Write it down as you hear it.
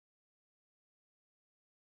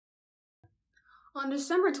On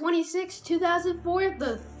December 26, 2004,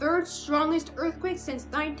 the third strongest earthquake since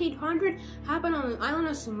 1900 happened on the island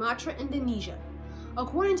of Sumatra, Indonesia.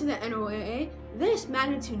 According to the NOAA, this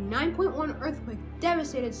magnitude 9.1 earthquake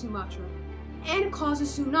devastated Sumatra and caused a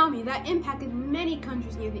tsunami that impacted many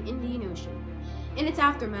countries near the Indian Ocean. In its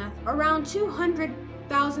aftermath, around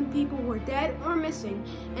 200,000 people were dead or missing,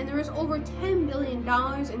 and there was over $10 billion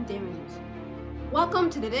in damages. Welcome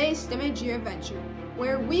to today's STEMageer adventure,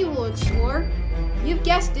 where we will explore, you've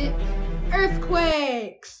guessed it,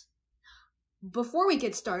 earthquakes! Before we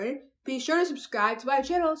get started, be sure to subscribe to my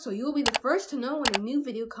channel so you will be the first to know when a new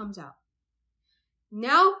video comes out.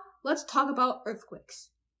 Now, let's talk about earthquakes.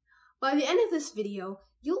 By the end of this video,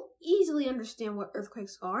 you'll easily understand what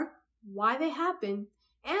earthquakes are, why they happen,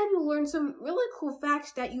 and you'll learn some really cool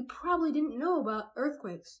facts that you probably didn't know about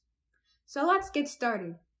earthquakes. So let's get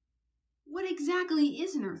started. What exactly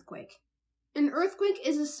is an earthquake? An earthquake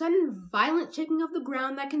is a sudden, violent shaking of the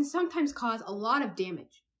ground that can sometimes cause a lot of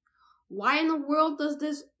damage. Why in the world does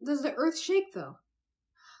the earth shake, though?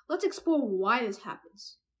 Let's explore why this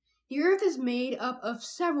happens. The earth is made up of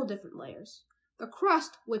several different layers. The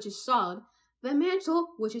crust, which is solid, the mantle,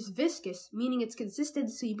 which is viscous, meaning its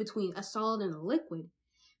consistency between a solid and a liquid,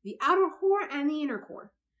 the outer core and the inner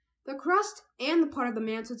core. The crust and the part of the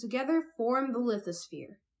mantle together form the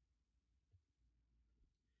lithosphere.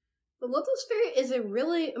 The lithosphere is a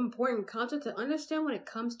really important concept to understand when it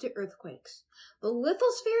comes to earthquakes. The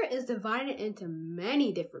lithosphere is divided into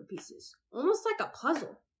many different pieces, almost like a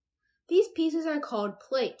puzzle. These pieces are called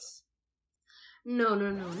plates. No,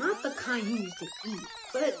 not the kind you used to eat,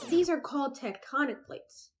 but these are called tectonic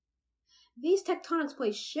plates. These tectonic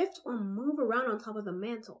plates shift or move around on top of the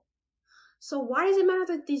mantle. So why does it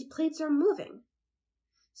matter that these plates are moving?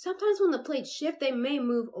 Sometimes when the plates shift, they may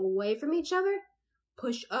move away from each other,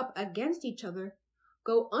 push up against each other,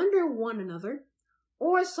 go under one another,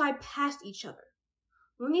 or slide past each other.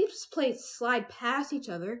 When these plates slide past each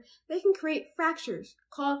other, they can create fractures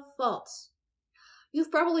called faults. You've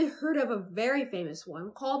probably heard of a very famous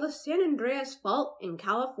one called the San Andreas Fault in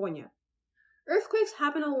California. Earthquakes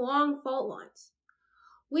happen along fault lines.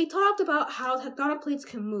 We talked about how tectonic plates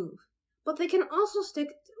can move, but they can also stick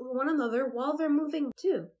to one another while they're moving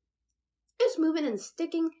too. This movement and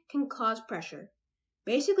sticking can cause pressure,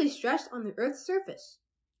 basically stress on the Earth's surface.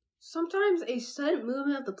 Sometimes a sudden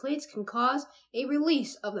movement of the plates can cause a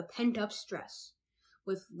release of the pent-up stress,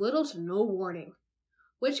 with little to no warning,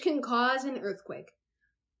 which can cause an earthquake.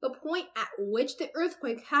 The point at which the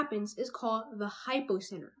earthquake happens is called the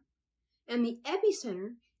hypocenter, and the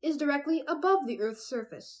epicenter is directly above the Earth's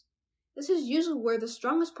surface. This is usually where the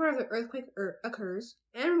strongest part of the earthquake occurs,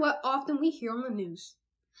 and what often we hear on the news.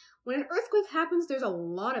 When an earthquake happens, there's a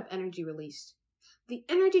lot of energy released. The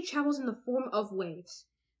energy travels in the form of waves,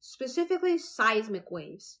 specifically seismic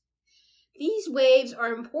waves. These waves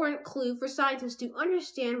are an important clue for scientists to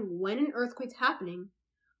understand when an earthquake's happening,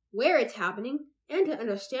 where it's happening, and to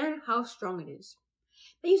understand how strong it is.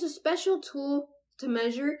 They use a special tool to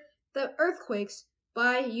measure the earthquakes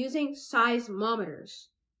by using seismometers.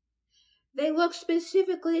 They look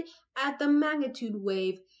specifically at the magnitude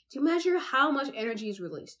wave to measure how much energy is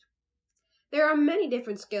released. There are many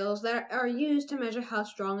different scales that are used to measure how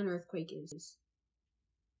strong an earthquake is.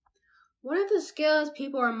 One of the scales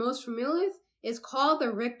people are most familiar with is called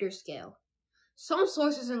the Richter Scale. Some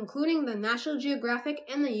sources, including the National Geographic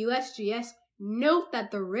and the USGS, note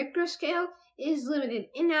that the Richter Scale is limited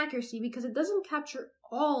in accuracy because it doesn't capture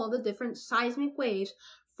all of the different seismic waves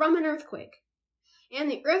from an earthquake,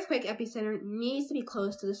 and the earthquake epicenter needs to be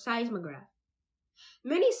close to the seismograph.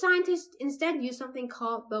 Many scientists instead use something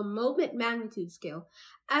called the moment magnitude scale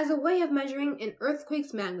as a way of measuring an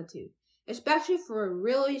earthquake's magnitude, especially for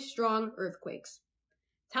really strong earthquakes.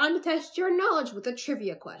 Time to test your knowledge with a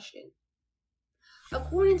trivia question.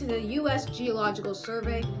 According to the U.S. Geological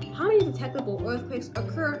Survey, how many detectable earthquakes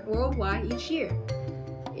occur worldwide each year?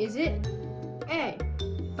 Is it A,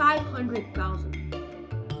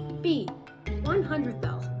 500,000, B,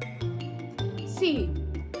 100,000, C,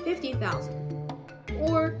 50,000,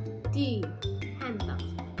 or D,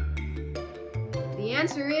 10,000? The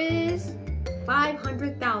answer is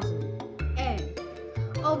 500,000, A.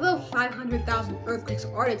 Although 500,000 earthquakes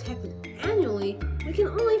are detected annually, we can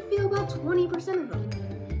only feel about 20% of them,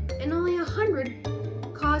 and only 100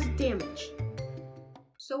 cause damage.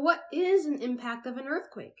 So what is an impact of an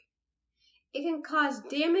earthquake? It can cause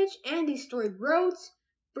damage and destroy roads,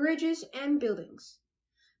 bridges, and buildings.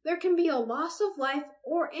 There can be a loss of life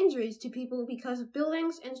or injuries to people because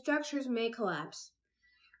buildings and structures may collapse.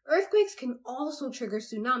 Earthquakes can also trigger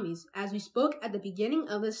tsunamis, as we spoke at the beginning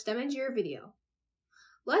of this STEMageer video.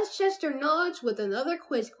 Let's test your knowledge with another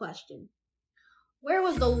quiz question. Where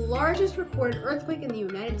was the largest recorded earthquake in the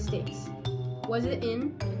United States? Was it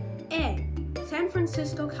in A, San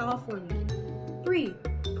Francisco, California, B,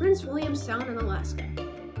 Prince William Sound in Alaska,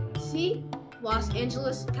 C, Los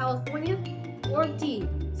Angeles, California, or D,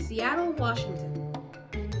 Seattle, Washington?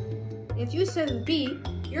 If you said B,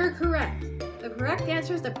 you're correct. The correct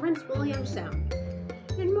answer is the Prince William Sound.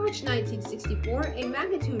 In March 1964, a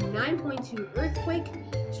magnitude 9.2 earthquake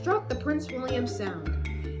struck the Prince William Sound,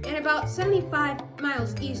 and about 75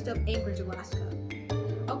 miles east of Anchorage, Alaska.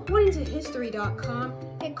 According to History.com,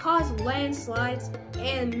 it caused landslides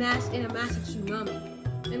and a massive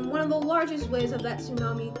tsunami, and one of the largest waves of that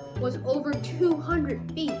tsunami was over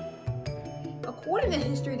 200 feet. According to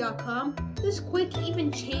History.com, this quake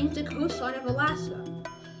even changed the coastline of Alaska,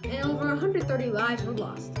 and over 130 lives were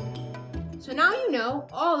lost. So now you know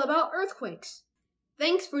all about earthquakes.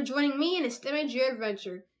 Thanks for joining me in a STEMageer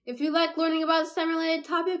adventure. If you like learning about STEM-related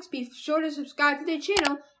topics, be sure to subscribe to the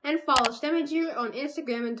channel and follow STEMageer on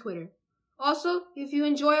Instagram and Twitter. Also, if you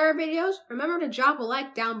enjoy our videos, remember to drop a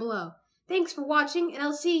like down below. Thanks for watching, and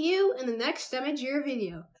I'll see you in the next STEMageer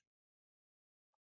video.